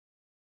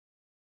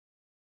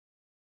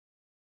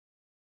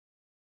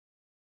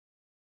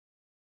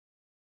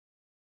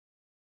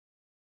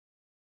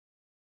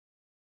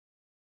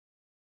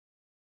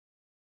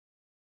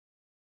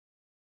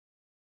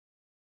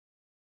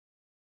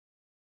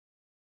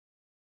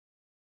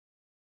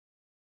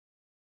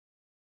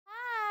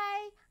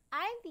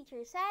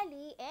Teacher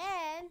Sally,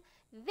 and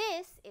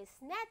this is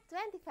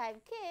Net25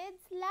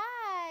 Kids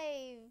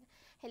Live!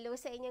 Hello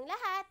sa inyong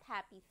lahat!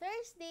 Happy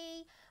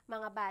Thursday!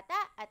 Mga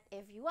bata at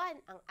everyone,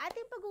 ang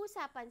ating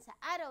pag-uusapan sa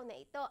araw na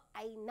ito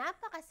ay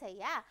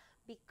napakasaya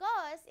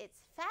because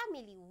it's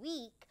Family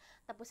Week.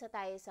 Tapos na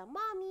tayo sa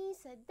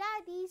mommies, sa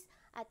daddies,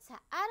 at sa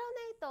araw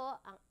na ito,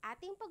 ang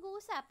ating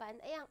pag-uusapan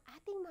ay ang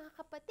ating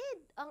mga kapatid,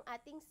 ang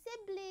ating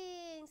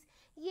siblings.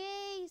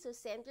 Yay! So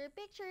send your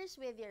pictures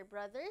with your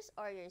brothers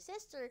or your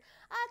sister.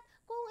 At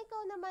kung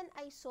ikaw naman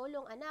ay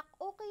solong anak,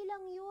 okay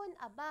lang yun.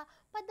 Aba,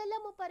 padala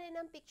mo pa rin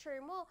ang picture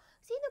mo.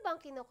 Sino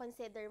bang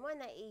kinoconsider mo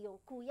na iyong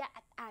kuya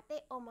at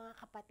ate o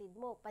mga kapatid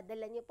mo?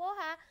 Padala niyo po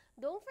ha.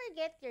 Don't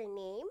forget your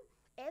name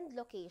and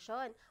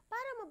location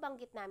para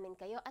mabanggit namin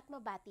kayo at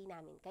mabati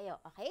namin kayo,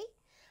 okay?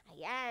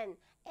 Ayan.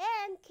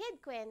 And Kid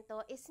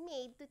Kuwento is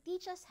made to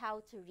teach us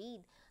how to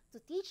read,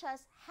 to teach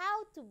us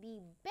how to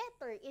be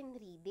better in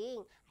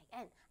reading.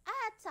 Ayan.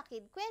 At sa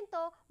Kid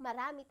Kuwento,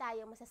 marami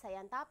tayong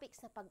masasayang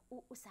topics na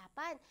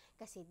pag-uusapan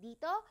kasi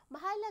dito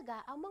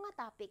mahalaga ang mga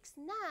topics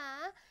na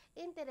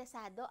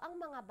interesado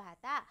ang mga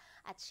bata.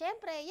 At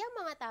syempre, yung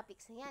mga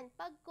topics na yan,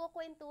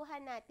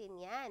 pagkukwentuhan natin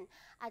yan.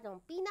 At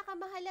ang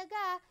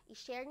pinakamahalaga,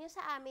 i-share nyo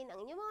sa amin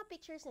ang inyong mga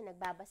pictures na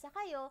nagbabasa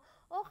kayo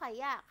o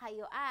kaya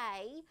kayo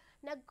ay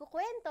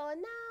nagkukwento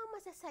ng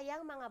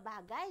masasayang mga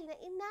bagay na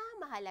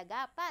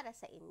inamahalaga para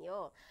sa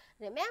inyo.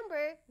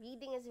 Remember,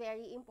 reading is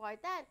very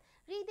important.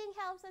 Reading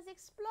helps us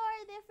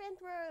explore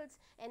different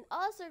worlds, and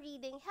also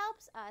reading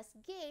helps us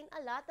gain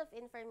a lot of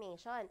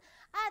information.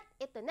 At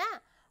ito na,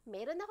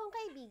 meron akong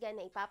kaibigan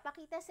na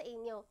ipapakita sa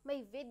inyo.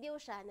 May video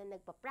siya na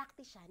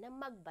nagpa-practice siya na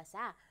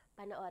magbasa.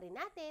 Panoorin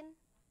natin.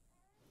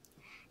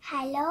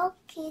 Hello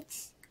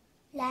kids,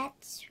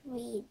 let's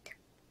read.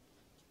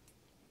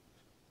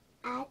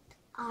 At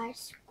our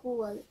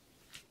school.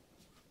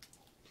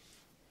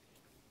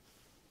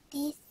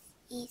 This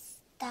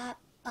is the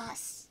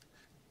bus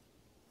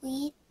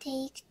we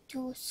take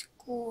to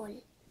school.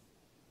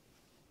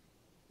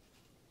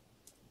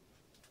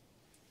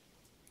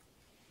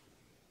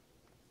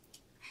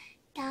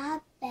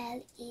 The bell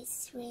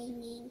is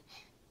ringing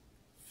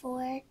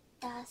for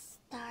the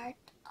start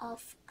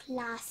of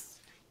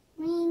class.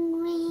 Ring,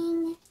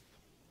 ring.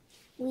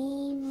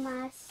 We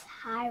must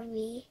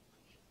hurry.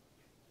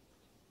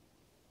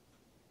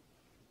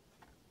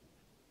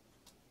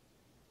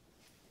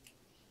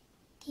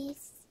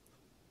 This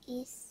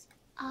is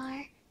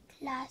our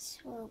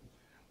classroom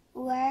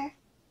where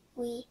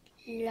we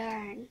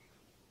learn.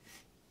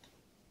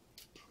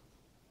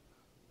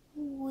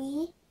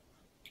 We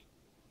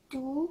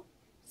do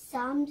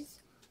sums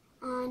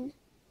on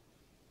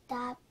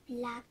the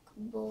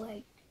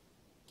blackboard.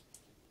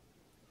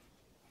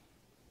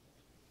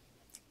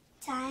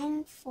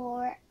 Time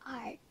for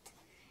art.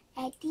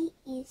 Eddie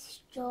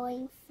is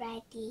drawing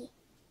Freddy.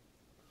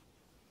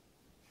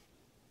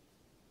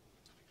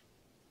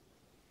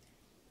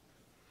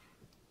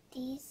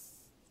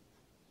 This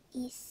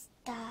is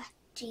the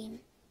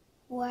gym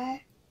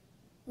where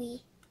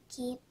we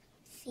keep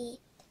fit.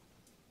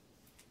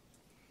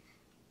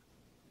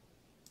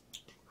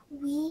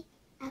 We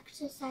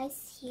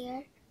exercise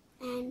here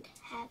and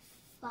have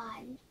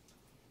fun.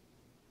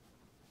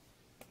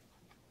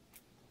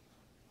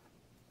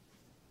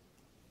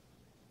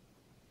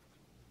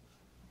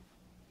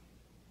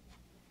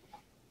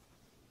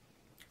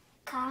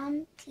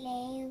 Come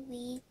play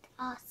with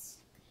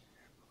us.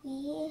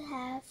 We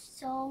have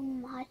so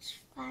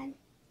much fun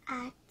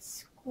at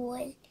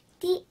school.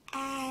 The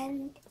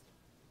end.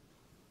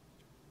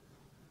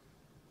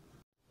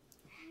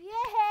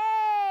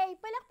 Yay!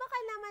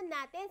 Palakpakan naman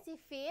natin si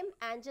Fim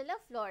Angela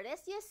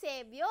Flores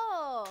Eusebio.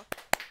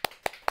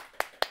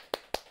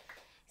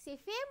 Si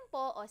Fim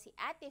po o si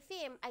Ate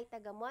Fim ay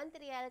taga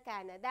Montreal,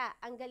 Canada.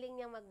 Ang galing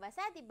niyang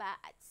magbasa, di ba?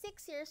 At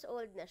 6 years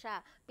old na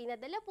siya.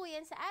 Pinadala po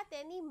yan sa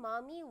atin ni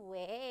Mommy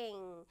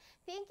Weng.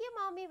 Thank you,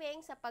 Mommy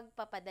Weng, sa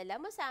pagpapadala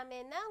mo sa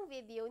amin ng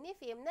video ni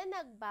Fim na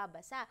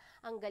nagbabasa.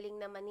 Ang galing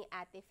naman ni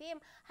Ate Fim.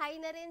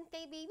 Hi na rin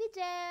kay Baby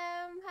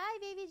Jem.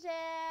 Hi, Baby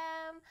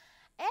Jem.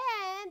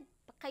 And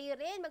kayo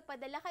rin,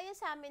 magpadala kayo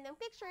sa amin ng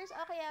pictures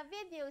o kaya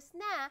videos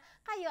na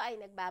kayo ay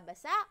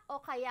nagbabasa o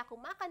kaya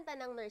kumakanta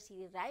ng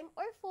nursery rhyme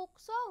or folk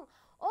song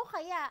o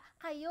kaya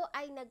kayo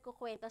ay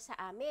nagkukwento sa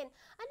amin.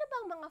 Ano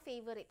bang mga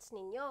favorites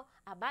ninyo?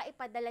 Aba,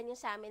 ipadala nyo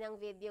sa amin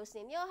ang videos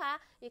ninyo ha.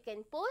 You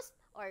can post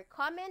or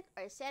comment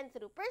or send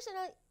through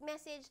personal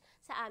message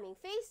sa aming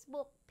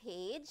Facebook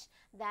page.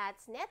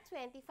 That's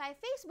net25,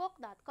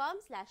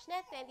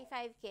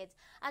 facebook.com/net25kids.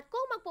 At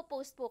kung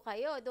magpo-post po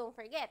kayo, don't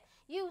forget,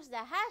 use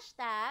the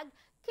hashtag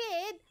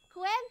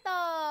KidKuwento.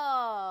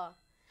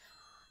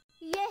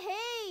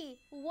 Yehey!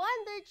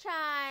 Wonder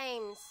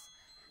Chimes!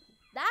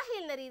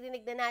 Dahil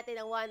naririnig na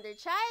natin ang Wonder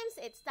Chimes,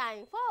 it's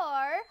time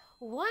for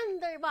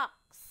Wonder Box!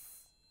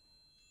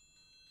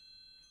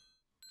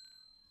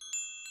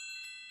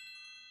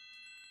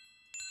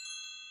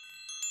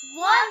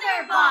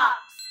 Wonder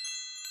Box!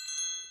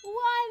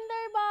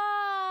 Wonder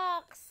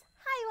Box!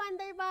 Hi,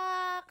 Wonder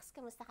Box!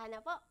 Kamusta ka na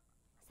po?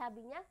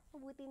 Sabi niya,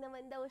 mabuti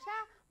naman daw siya.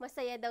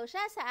 Masaya daw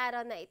siya sa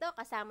araw na ito.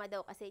 Kasama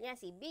daw kasi niya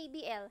si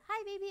Baby L. Hi,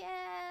 Baby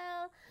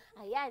L!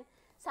 Ayan.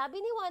 Sabi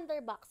ni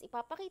Wonderbox,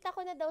 ipapakita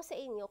ko na daw sa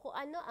inyo kung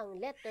ano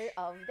ang letter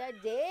of the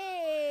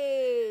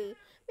day.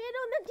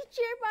 Merong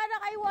nag-cheer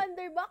para kay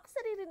Wonderbox.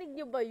 Naririnig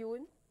niyo ba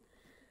yun?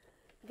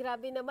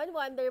 Grabe naman,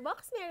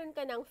 Wonderbox. Meron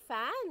ka ng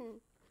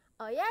fan.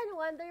 O yan,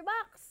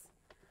 Wonderbox.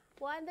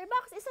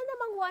 Wonderbox. Isa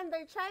namang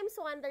Wonder Chimes,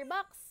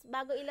 Wonderbox.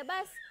 Bago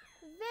ilabas.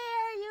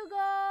 There you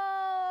go!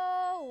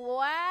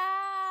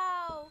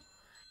 Wow!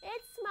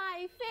 It's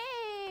my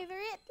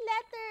favorite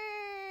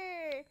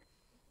letter!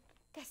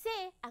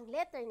 Kasi ang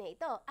letter na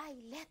ito ay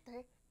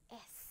letter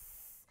S.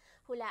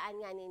 Hulaan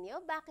nga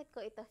ninyo, bakit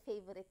ko ito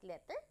favorite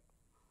letter?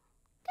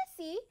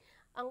 Kasi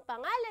ang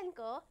pangalan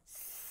ko,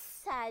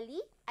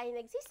 Sally, ay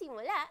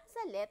nagsisimula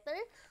sa letter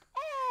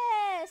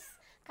S.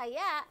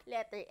 Kaya,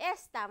 letter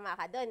S, tama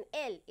ka doon.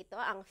 L, ito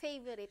ang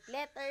favorite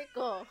letter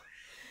ko.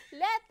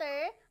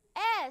 Letter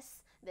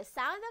S. The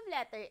sound of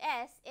letter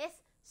S is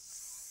S.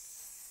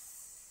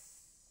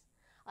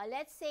 Oh,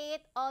 let's say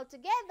it all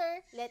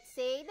together. Let's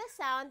say the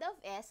sound of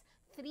S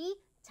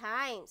 3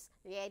 times.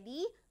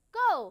 Ready?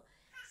 Go!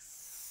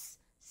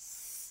 S,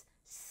 s,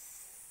 s.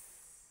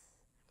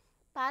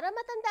 Para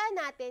matandaan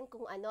natin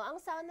kung ano ang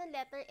sound ng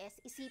letter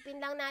S,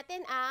 isipin lang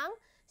natin ang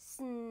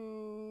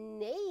snake.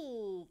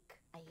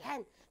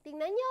 Ayan.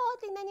 Tingnan nyo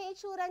yung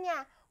itsura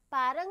niya.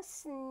 Parang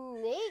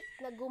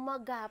snake na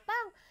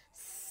gumagapang.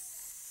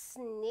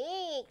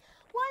 Snake.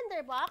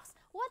 Wonderbox,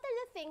 what are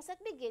the things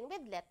that begin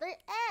with letter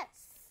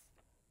S?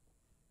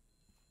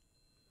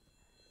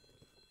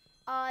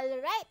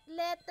 Alright,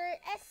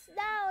 letter S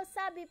daw.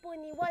 Sabi po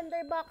ni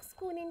Wonderbox,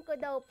 kunin ko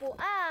daw po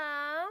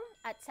ang...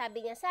 At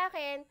sabi niya sa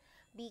akin,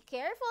 be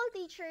careful,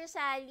 Teacher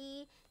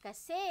Sally.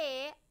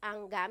 Kasi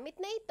ang gamit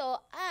na ito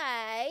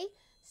ay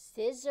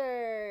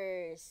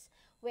scissors.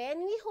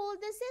 When we hold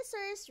the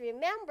scissors,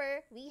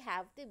 remember, we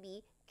have to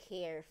be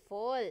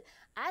careful.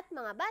 At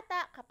mga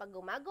bata, kapag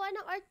gumagawa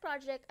ng art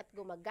project at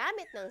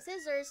gumagamit ng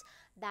scissors,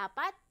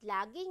 dapat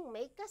laging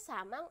may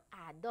kasamang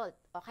adult.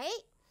 Okay?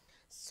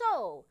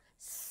 So,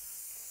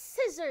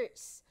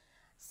 scissors.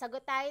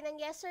 Sagot tayo ng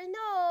yes or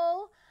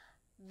no.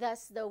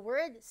 Does the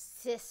word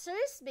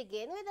scissors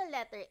begin with the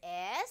letter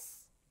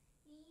S?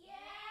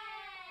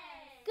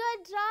 Yes!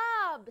 Good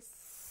job!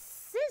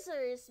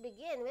 Scissors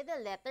begin with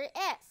the letter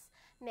S.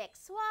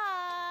 Next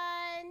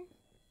one.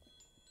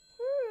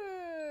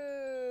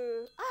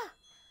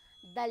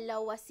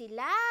 Dalawa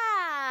sila.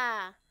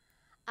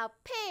 A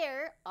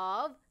pair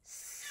of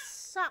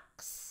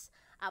socks.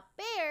 A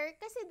pair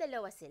kasi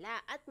dalawa sila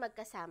at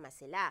magkasama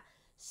sila.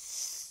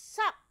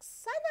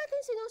 Socks. Saan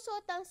natin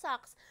sinusuot ang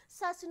socks?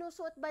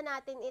 Sinusuot ba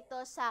natin ito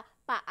sa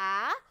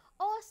paa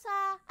o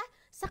sa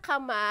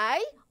kamay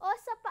o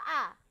sa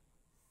paa?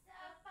 Sa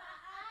paa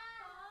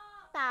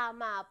po.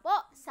 Tama po,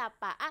 sa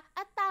paa.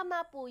 At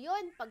tama po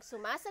yun. Pag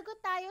sumasagot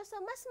tayo sa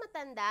mas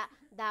matanda,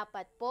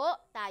 dapat po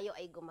tayo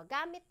ay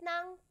gumagamit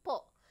ng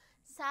po.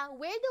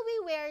 Where do we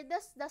wear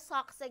the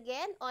socks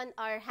again? On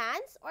our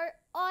hands or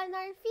on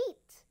our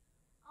feet?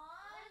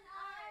 On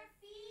our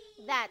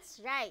feet. That's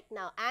right.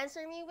 Now,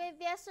 answer me with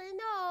yes or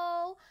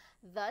no.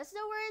 Does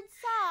the word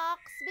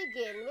socks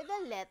begin with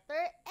the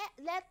letter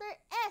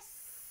S?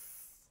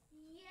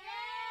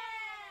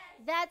 Yes!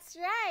 That's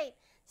right.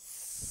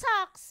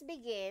 Socks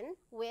begin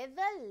with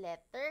the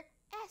letter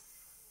S.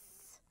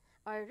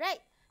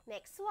 Alright.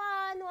 Next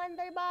one,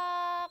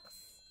 Wonderbox.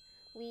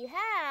 We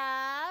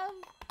have...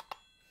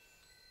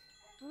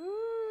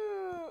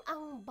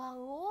 ang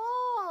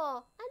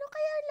bango. Ano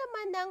kaya ang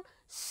laman ng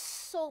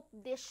soap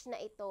dish na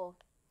ito?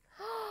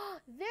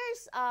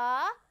 There's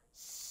a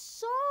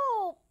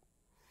soap.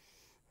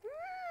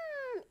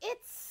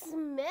 It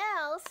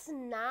smells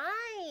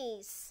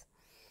nice.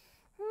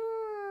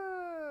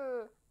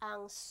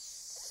 Ang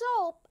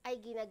soap ay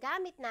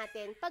ginagamit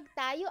natin pag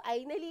tayo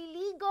ay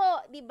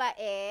naliligo. Di ba,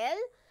 El?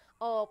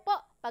 Opo,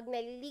 pag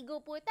naliligo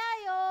po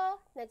tayo,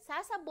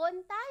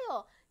 nagsasabon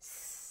tayo.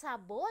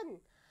 Sabon.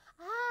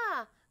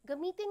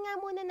 Gamitin nga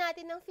muna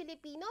natin ng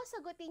Filipino.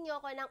 Sagutin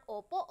niyo ako ng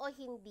opo o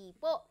hindi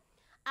po.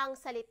 Ang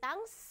salitang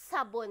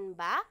sabon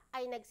ba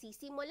ay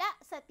nagsisimula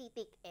sa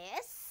titik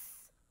S?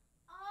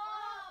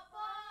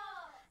 Opo!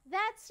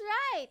 That's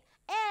right!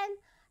 And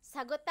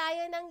sagot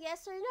tayo ng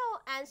yes or no.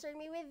 Answer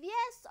me with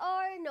yes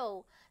or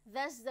no.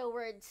 Does the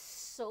word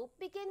soap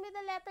begin with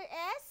the letter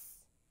S?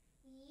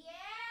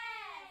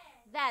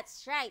 Yes!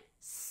 That's right.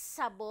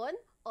 Sabon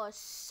o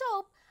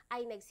soap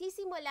ay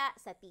nagsisimula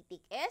sa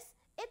titik S.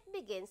 It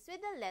begins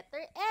with the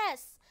letter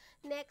S.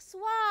 Next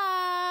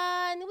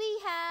one, we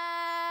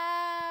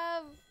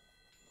have...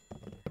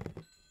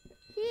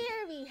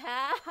 Here we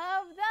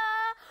have the...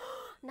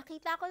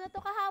 Nakita ko na to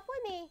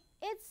kahapon eh.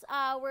 It's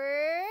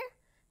our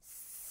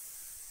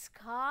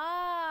scarf.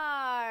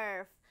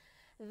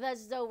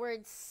 Does the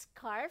word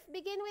scarf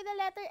begin with the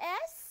letter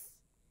S?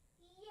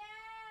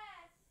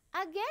 Yes!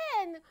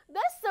 Again,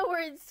 does the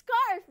word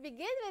scarf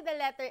begin with the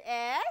letter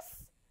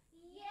S?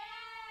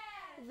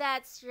 Yes!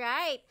 That's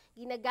right.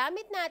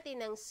 Ginagamit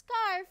natin ng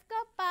scarf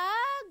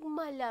kapag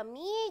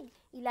malamig.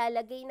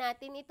 Ilalagay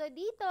natin ito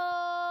dito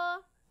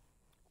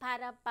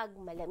para pag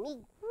malamig.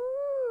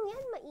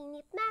 Yan,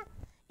 mainit na.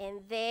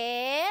 And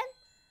then,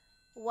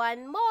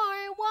 one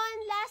more,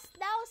 one last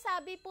daw,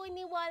 sabi po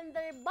ni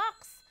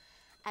Wonderbox.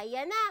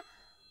 Ayan na.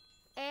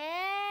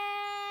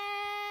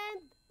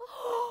 And,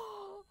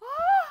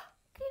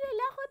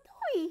 kilala ko to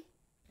eh.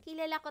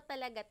 Kilala ko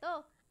talaga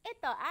to.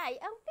 Ito ay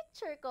ang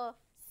picture ko.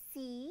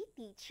 Si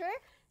Teacher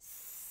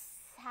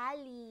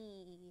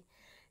Sally.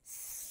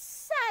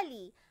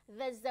 Sally.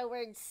 Does the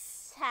word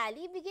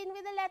Sally begin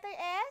with the letter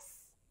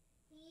S?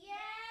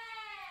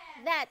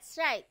 Yes! That's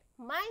right.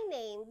 My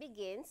name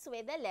begins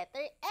with the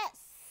letter S.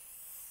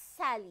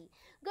 Sally.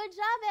 Good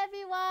job,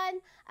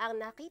 everyone! Ang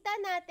nakita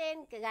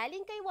natin,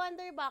 galing kay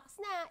Wonderbox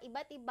na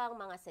iba't ibang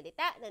mga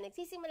salita na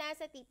nagsisimula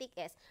sa titik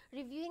S.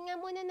 Reviewin nga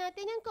muna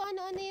natin yan kung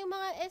ano-ano yung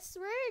mga S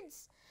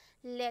words.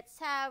 Let's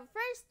have,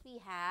 first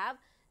we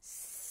have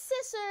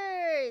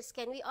scissors.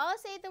 Can we all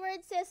say the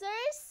word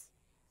scissors?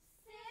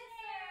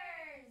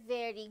 Scissors!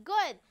 Very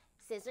good.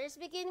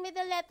 Scissors begin with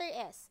the letter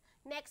S.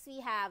 Next, we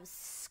have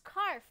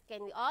scarf.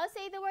 Can we all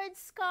say the word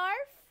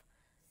scarf?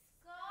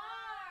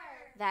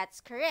 Scarf!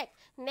 That's correct.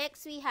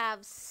 Next, we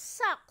have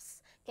socks.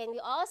 Can we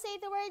all say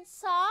the word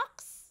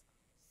socks?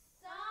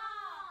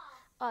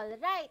 Socks! All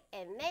right.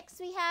 And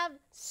next, we have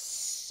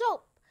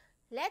soap.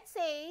 Let's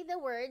say the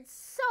word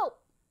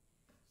soap.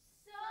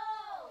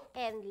 Soap!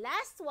 And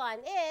last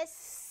one is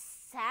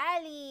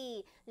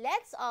Sally.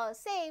 Let's all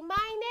say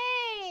my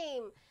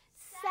name.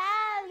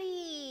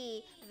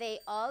 Sally. They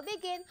all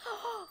begin,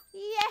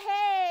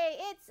 yay!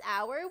 It's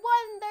our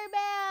Wonder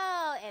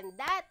Bell! And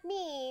that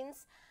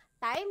means,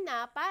 time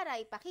na para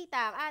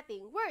ipakita ang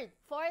ating word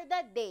for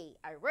the day.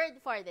 Our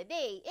word for the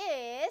day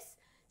is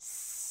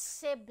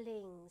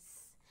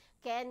siblings.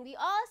 Can we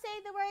all say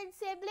the word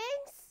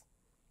siblings?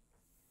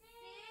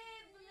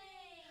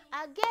 Sibling!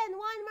 Again,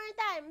 one more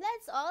time.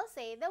 Let's all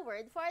say the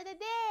word for the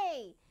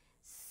day.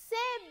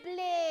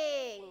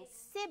 Siblings.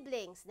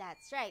 Siblings,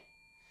 that's right.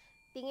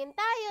 Tingin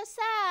tayo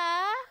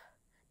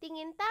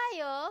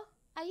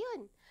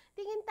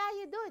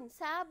dun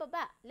sa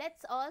baba.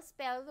 Let's all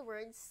spell the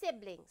word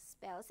siblings.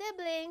 Spell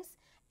siblings.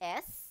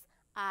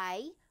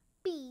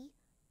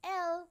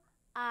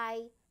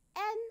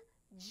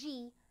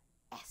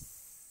 S-I-B-L-I-N-G-S.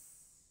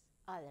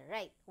 All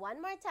right.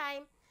 One more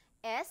time.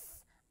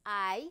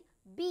 S-I-B-L-I-N-G-S.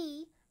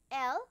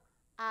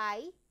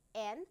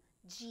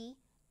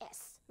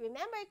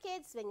 Remember,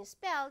 kids, when you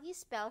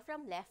spell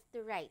from left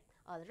to right.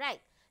 All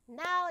right.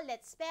 Now,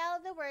 let's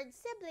spell the word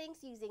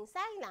siblings using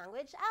sign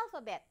language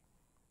alphabet.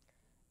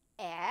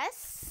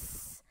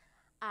 S-I-B-L-I-N-G-S.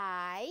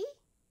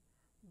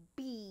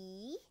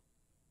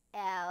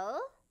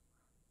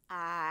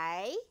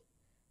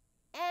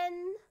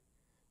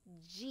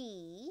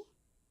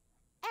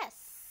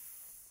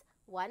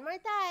 One more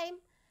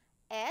time.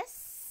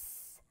 S-I-B-L-I-N-G-S.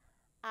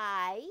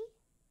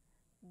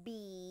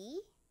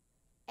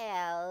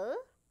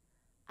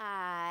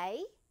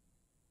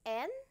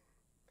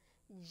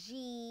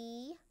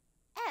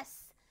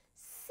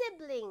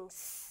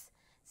 Siblings.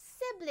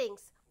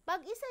 Siblings.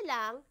 Pag isa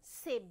lang,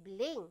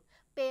 sibling.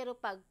 Pero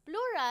pag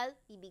plural,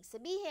 ibig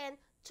sabihin,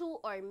 two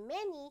or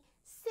many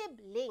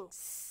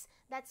siblings.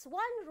 That's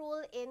one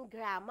rule in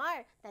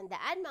grammar.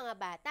 Tandaan mga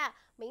bata,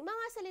 may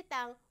mga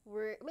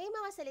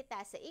salita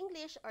sa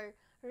English or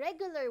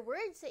regular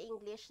words sa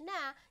English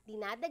na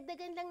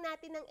dinadagdagan lang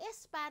natin ng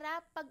S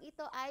para pag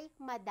ito ay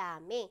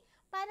madami.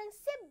 Parang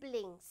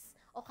siblings.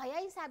 O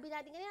kaya yung sabi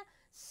natin kanina,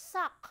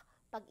 sock.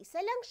 Pag isa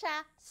lang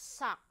siya,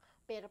 sock.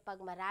 Pero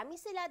pag marami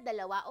sila,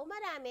 dalawa o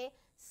marami,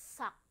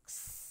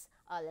 socks.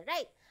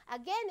 Alright.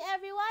 Again,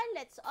 everyone,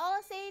 let's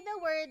all say the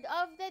word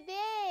of the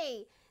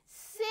day.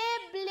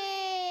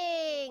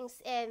 Siblings!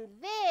 And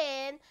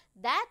then,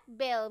 that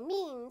bell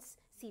means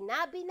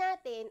sinabi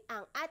natin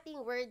ang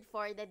ating word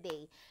for the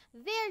day.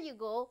 There you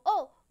go.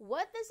 Oh,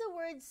 what does the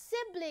word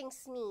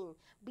siblings mean?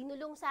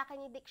 Binulong sa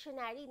akin ni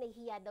dictionary,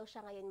 nahihiya daw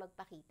siya ngayon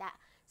magpakita.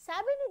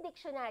 Sabi ni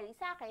dictionary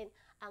sa akin,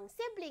 ang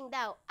sibling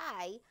daw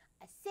ay,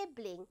 a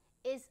sibling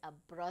is a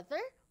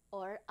brother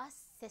or a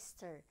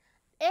sister.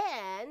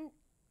 And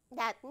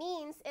that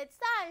means it's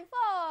time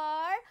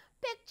for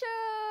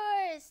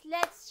pictures!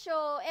 Let's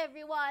show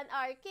everyone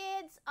our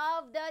kids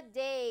of the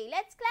day.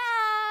 Let's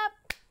clap!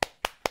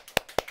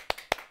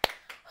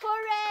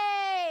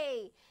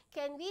 Hooray!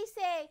 Can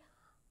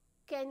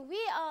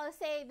we all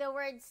say the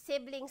word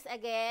siblings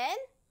again?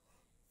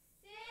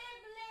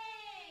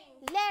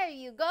 Siblings! There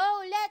you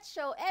go. Let's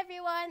show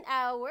everyone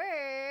our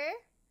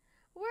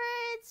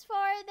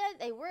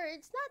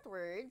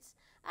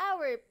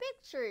our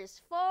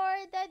pictures for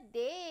the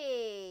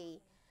day.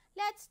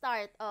 Let's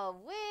start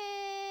off with,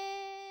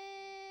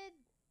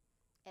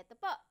 eto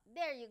po,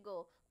 there you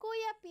go,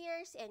 Kuya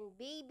Pierce and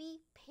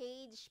Baby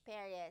Paige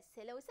Perez.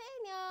 Hello sa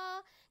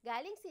inyo!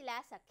 Galing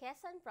sila sa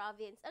Quezon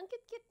Province. Ang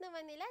cute-cute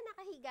naman nila,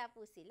 nakahiga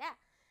po sila.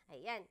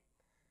 Ayan.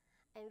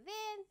 And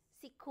then,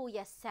 si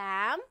Kuya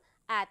Sam,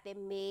 Ate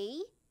May,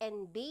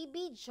 and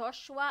Baby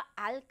Joshua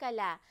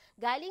Alcala.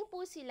 Galing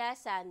po sila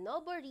sa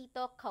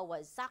Noborito,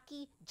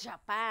 Kawasaki,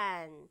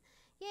 Japan.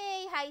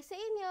 Yay! Hi sa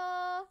inyo!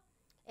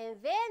 And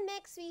then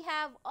next we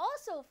have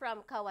also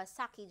from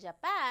Kawasaki,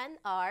 Japan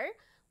are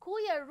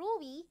Kuya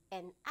Rui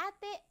and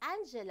Ate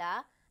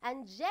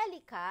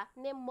Angelica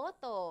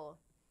Nemoto.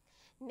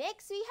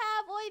 Next we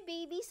have,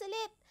 babies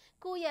ulit,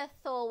 Kuya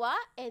Thoa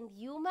and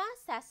Yuma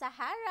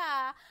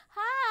Sasahara.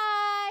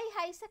 Hi!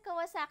 Hi sa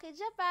Kawasaki,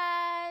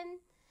 Japan!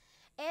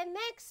 And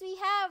next we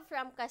have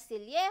from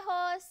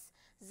Casillejos,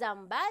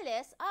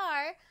 Zambales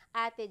are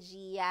Ate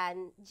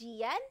Gian,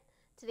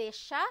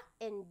 Trisha,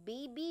 and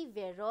Baby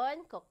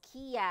Veron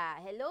Coquia.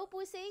 Hello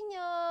po sa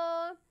inyo!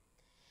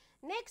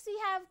 Next, we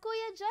have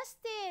Kuya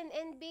Justin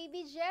and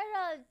Baby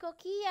Gerald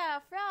Coquia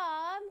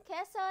from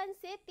Quezon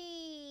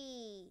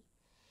City.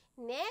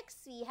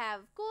 Next, we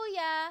have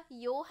Kuya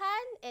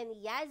Johan and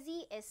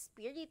Yazi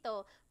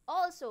Espirito,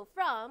 also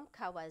from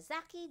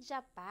Kawasaki,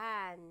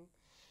 Japan.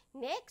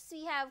 Next,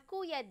 we have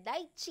Kuya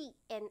Daichi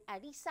and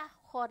Arisa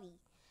Hori.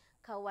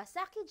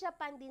 Kawasaki,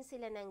 Japan din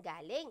sila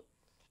nanggaling.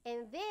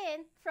 And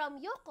then,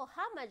 from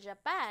Yokohama,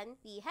 Japan,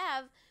 we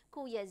have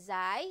Kuya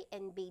Zai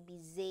and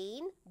Baby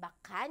Zane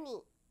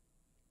Bakani.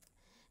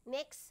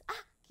 Next,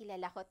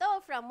 kilala ko to,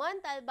 from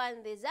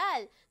Montalban,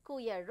 Rizal,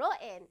 Kuya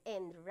Roen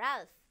and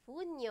Ralph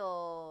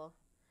Funyo.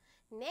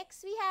 Next,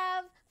 we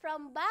have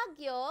from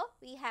Baguio,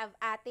 we have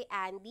Ate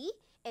Andy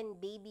and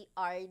Baby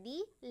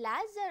Ardy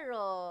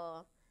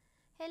Lazaro.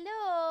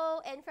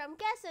 Hello! And from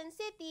Quezon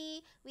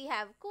City, we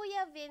have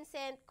Kuya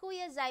Vincent,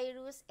 Kuya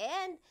Zairus,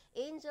 and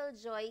Angel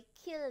Joy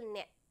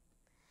Kilnet.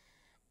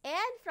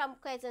 And from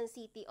Quezon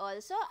City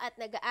also, at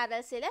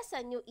nag-aaral sila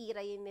sa New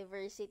Era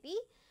University,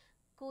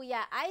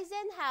 Kuya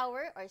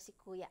Eisenhower or si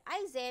Kuya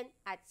Eisen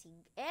at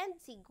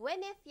si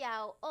Gwyneth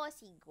Yao o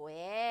si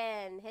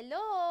Gwen.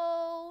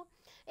 Hello!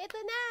 Ito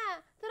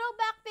na!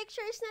 Throwback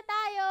pictures na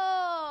tayo!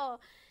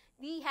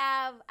 We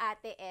have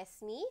Ate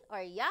Esme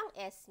or Young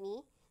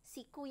Esme,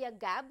 si Kuya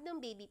Gab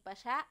nung baby pa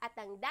siya, at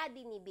ang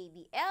daddy ni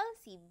Baby L,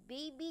 si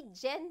Baby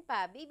Jen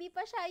pa. Baby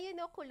pa siya,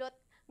 kulot.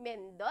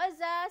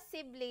 Mendoza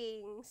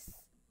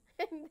siblings.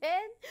 And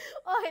then,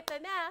 ito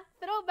na,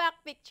 throwback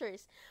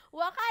pictures.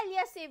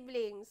 Wakalia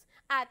siblings,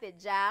 Ate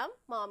Jam,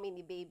 mommy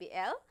ni Baby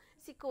L,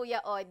 si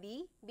Kuya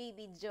Odi,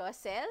 Baby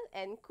Josel,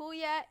 and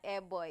Kuya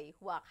Eboy,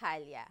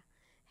 Wakalia.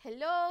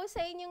 Hello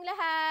sa inyong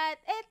lahat!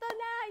 Ito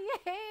na!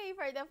 Yay!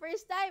 For the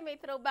first time, may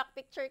throwback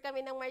picture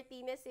kami ng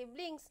Martinez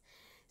siblings.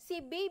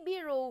 Si Baby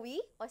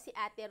Rowie o si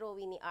Ate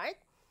Rowie ni Art,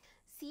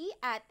 si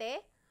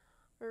Ate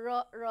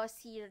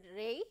Rosie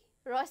Ray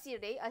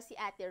o si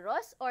Ate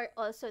Ros or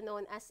also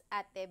known as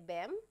Ate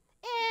Bem,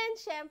 and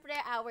syempre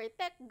our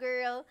tech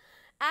girl,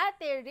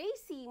 Ate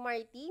Racy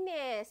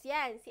Martinez.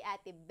 Yan, si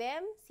Ate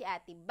Bem, si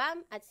Ate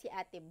Bam, at si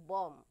Ate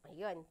Bom.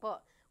 Ayun po.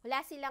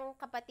 Wala silang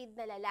kapatid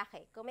na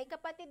lalaki. Kung may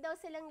kapatid daw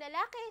silang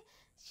lalaki,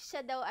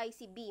 siya daw ay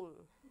si Bim.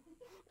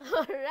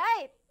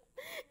 Alright!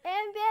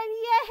 And then,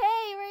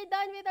 yay! We're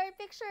done with our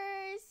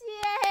pictures!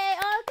 Yay!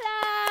 All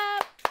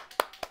clap!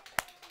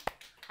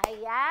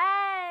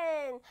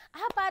 Ayan!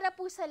 Para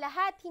po sa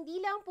lahat,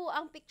 hindi lang po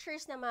ang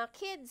pictures ng mga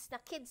kids,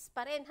 na kids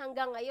pa rin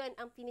hanggang ngayon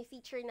ang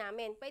pinifeature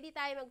namin. Pwede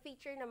tayo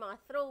mag-feature ng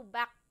mga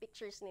throwback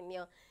pictures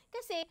ninyo.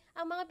 Kasi,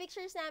 ang mga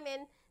pictures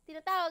namin,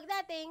 tinatawag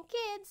natin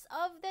Kids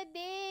of the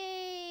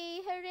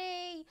Day!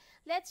 Hooray!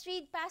 Let's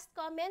read past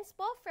comments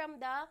po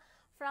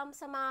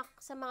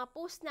sa mga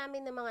post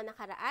namin ng mga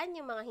nakaraan,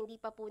 yung mga hindi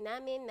pa po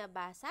namin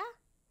nabasa.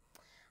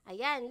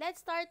 Ayan,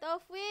 let's start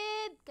off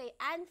with kay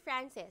Anne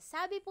Frances.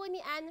 Sabi po ni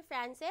Anne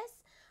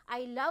Frances,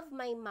 I love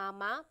my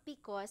mama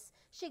because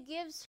she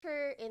gives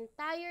her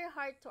entire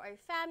heart to our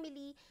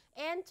family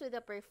and to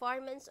the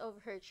performance of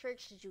her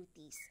church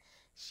duties.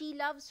 She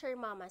loves her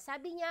mama.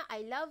 Sabi niya,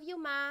 I love you,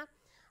 ma.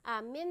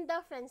 Minda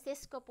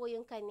Francisco po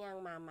yung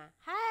kanyang mama.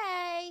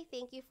 Hi!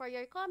 Thank you for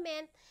your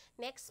comment.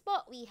 Next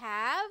po, we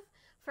have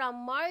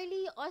from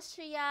Marley,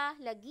 Austria,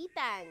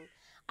 Lagitan.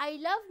 I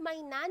love my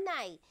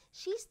nanay.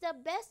 She's the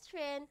best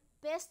friend,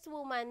 best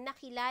woman na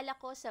kilala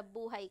ko sa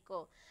buhay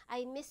ko.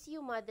 I miss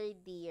you, mother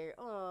dear.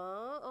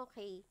 Oh,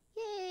 okay.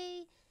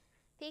 Yay!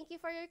 Thank you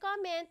for your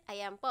comment.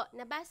 Ayan po,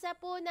 nabasa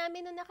po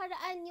namin noong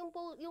nakaraan yung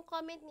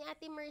comment ni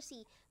Ate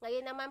Mercy.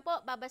 Ngayon naman po,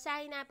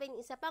 babasahin natin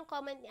isa pang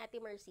comment ni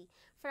Ate Mercy.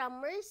 From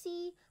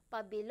Mercy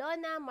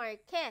Pabilona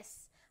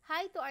Marquez.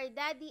 Hi to our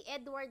daddy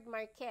Edward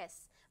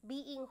Marquez.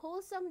 Being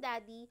wholesome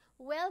daddy,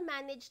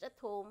 well-managed at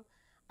home,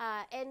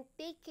 and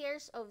take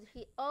cares of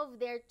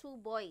their two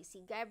boys,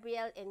 si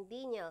Gabriel and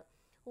Daniel,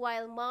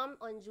 while mom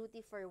on duty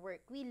for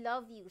work. We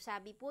love you.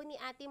 Sabi po ni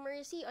Ate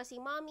Mercy o si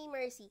Mommy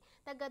Mercy,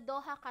 taga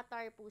Doha,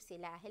 Qatar po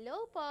sila.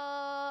 Hello po!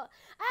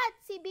 At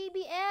si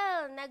Baby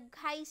L,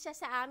 nag-hi siya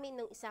sa amin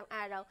nung isang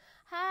araw.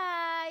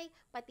 Hi!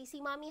 Pati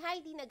si Mommy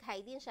Heidi,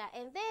 nag-hi din siya.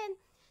 And then,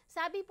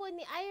 sabi po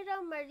ni Ira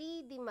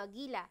Marie Di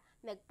Magila,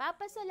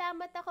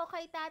 nagpapasalamat ako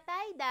kay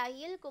tatay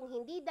dahil kung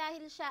hindi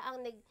dahil siya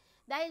ang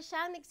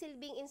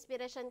nagsilbing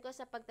inspirasyon ko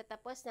sa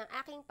pagtatapos ng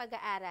aking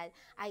pag-aaral.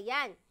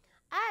 Ayan.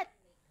 At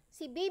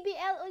si Baby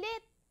L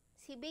ulit.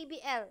 Si Baby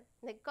L,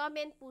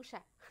 nag-comment po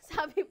siya.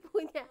 Sabi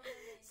po niya,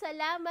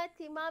 salamat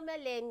kay Mama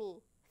Lenny.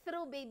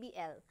 through Baby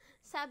L.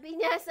 Sabi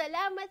niya,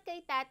 salamat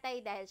kay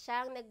tatay dahil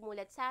siyang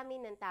nagmulat sa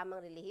amin ng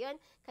tamang relihiyon.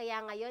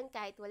 Kaya ngayon,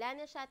 kahit wala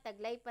na siya,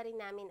 taglay pa rin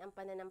namin ang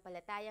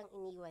pananampalatayang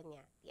iniwan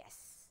niya.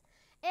 Yes.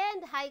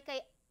 And hi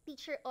kay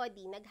Teacher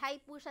Odi.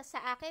 Nag-hi po siya sa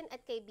akin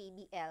at kay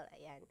Baby L.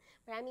 Ayan.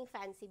 Maraming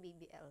fancy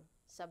Baby L.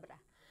 Sobra.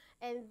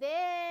 And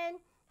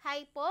then,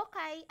 hi po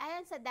kay,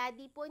 ayan, sa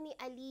daddy po ni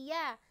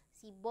Aliyah.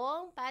 Si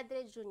Bong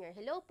Padre Jr.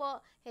 Hello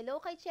po. Hello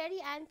kay Cherry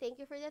Ann.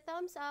 Thank you for the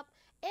thumbs up.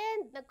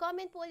 And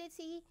nag-comment po ulit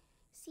si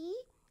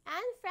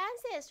Anne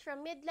Francis from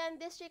Midland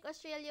District,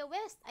 Australia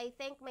West. I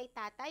thank my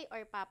tatay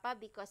or papa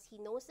because he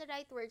knows the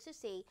right words to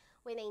say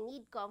when I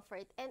need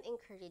comfort and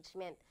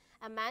encouragement.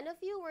 A man of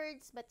few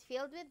words but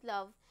filled with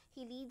love,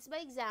 he leads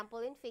by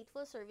example in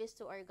faithful service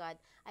to our God.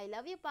 I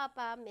love you,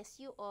 Papa. Miss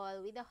you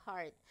all with a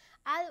heart.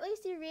 Always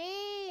si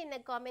Rain.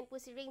 Nag-comment po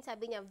si Rain.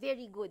 Sabi niya,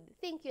 very good.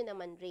 Thank you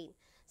naman, Rain.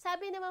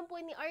 Sabi naman po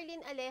ni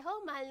Arlene Alejo,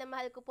 mahal na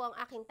mahal ko po ang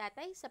aking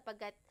tatay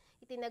sapagkat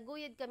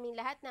itinaguyod kaming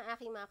lahat ng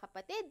aking mga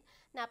kapatid.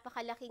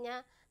 Napalaki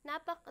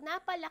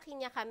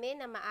niya kami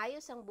na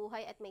maayos ang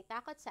buhay at may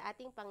takot sa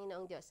ating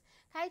Panginoong Diyos.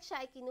 Kahit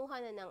siya ay kinuha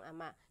na ng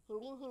Ama,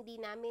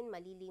 hindi namin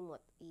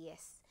malilimot.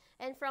 Yes.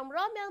 And from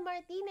Romel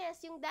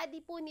Martinez, yung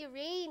daddy po ni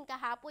Rain,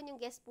 kahapon yung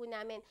guest po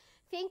namin.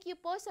 Thank you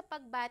po sa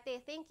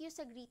pagbate. Thank you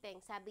sa greeting.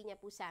 Sabi niya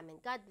po sa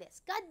amin, God bless.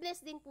 God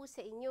bless din po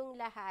sa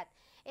inyong lahat.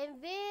 And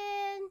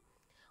then,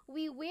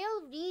 we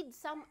will read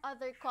some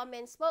other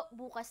comments po.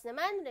 Bukas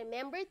naman,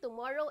 remember,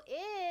 tomorrow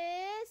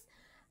is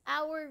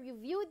our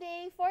review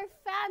day for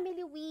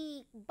Family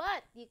Week.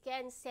 But you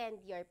can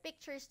send your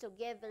pictures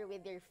together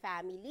with your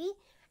family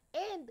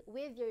and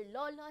with your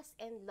lolos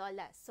and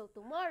lolas. So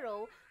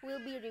tomorrow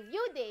will be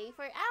review day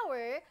for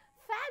our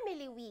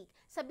Family Week.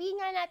 Sabihin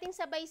nga natin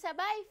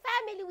sabay-sabay,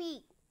 Family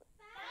Week!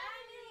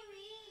 Family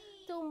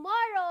Week!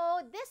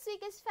 Tomorrow, this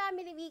week is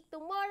Family Week.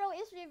 Tomorrow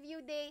is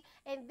review day.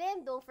 And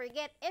then, don't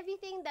forget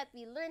everything that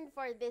we learned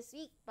for this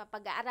week.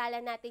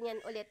 Papag-aaralan natin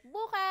yan ulit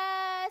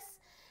bukas.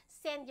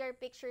 Send your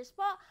pictures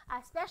po.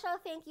 A special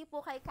thank you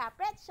po kay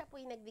Kapret. Siya po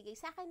yung nagbigay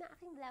sa akin ng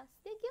aking blouse.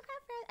 Thank you,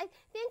 Kapret. Ay,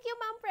 thank you,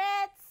 Ma'am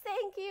Pretz.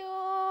 Thank you.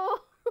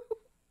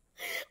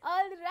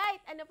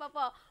 Alright. Ano pa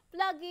po?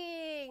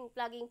 Plugging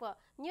po.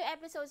 New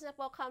episodes na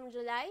po come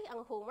July.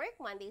 Ang homework,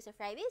 Mondays to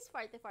Fridays,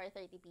 4 to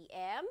 4:30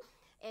 p.m.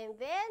 And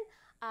then,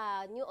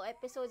 new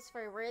episodes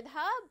for Word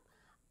Hub.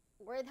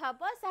 Word Hub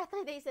po,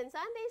 Saturdays and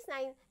Sundays,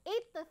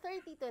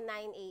 8:30 to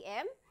 9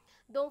 a.m.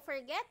 Don't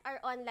forget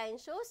our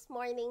online shows.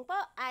 Morning po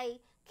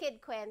ay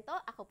Kuwento.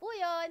 Ako po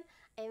yun.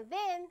 And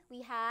then,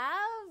 we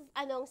have,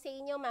 anong sa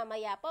inyo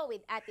mamaya po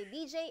with Ate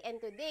DJ. And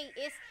today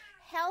is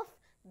Health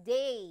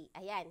Day.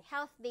 Ayan,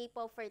 Health Day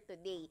po for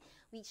today.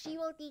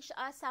 She will teach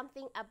us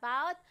something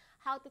about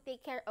how to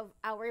take care of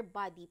our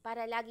body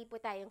para lagi po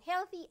tayong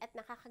healthy at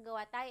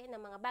nakakagawa tayo ng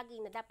mga bagay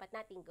na dapat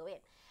nating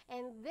gawin.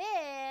 And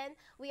then,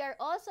 we are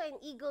also in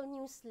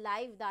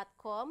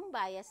eaglenewslive.com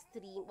via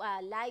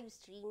live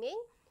streaming.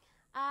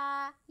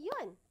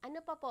 Yun.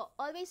 Ano pa po?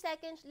 Always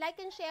like and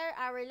share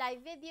our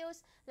live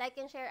videos. Like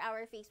and share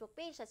our Facebook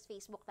page. That's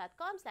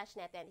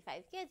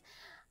facebook.com/net25kids.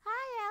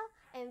 Hi, Al.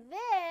 And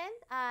then,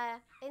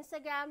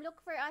 Instagram.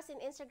 Look for us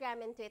in Instagram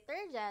and Twitter.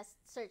 Just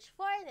search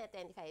for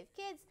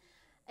net25kids.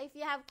 If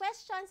you have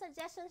questions,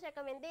 suggestions,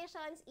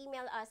 recommendations,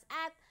 email us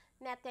at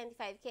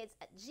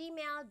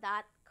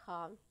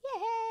net25kids@gmail.com.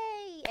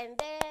 Yay! And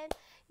then,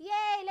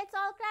 yay! Let's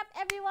all clap,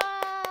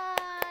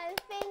 everyone!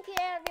 Thank you,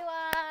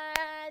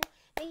 everyone!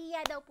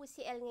 Nahiya daw po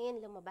si El ngayon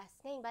lumabas.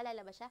 Ngayon ba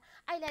lalabas siya?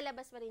 Ay,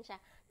 lalabas pa rin siya.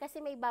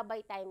 Kasi may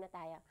babay time na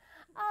tayo.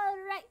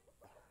 Alright.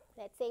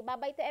 Let's say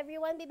bye-bye to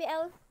everyone, Baby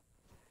El.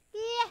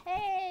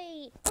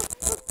 Yay!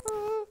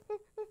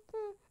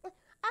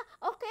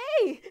 Okay.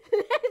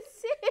 Let's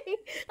sing.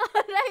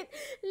 Alright.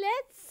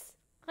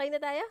 Okay na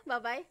tayo?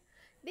 Bye-bye.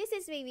 This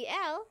is Baby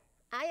L.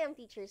 I am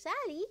Teacher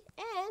Sally.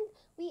 And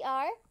we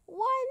are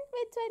 1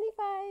 with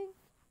 25.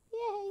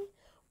 Yay!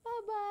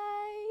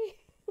 Bye-bye.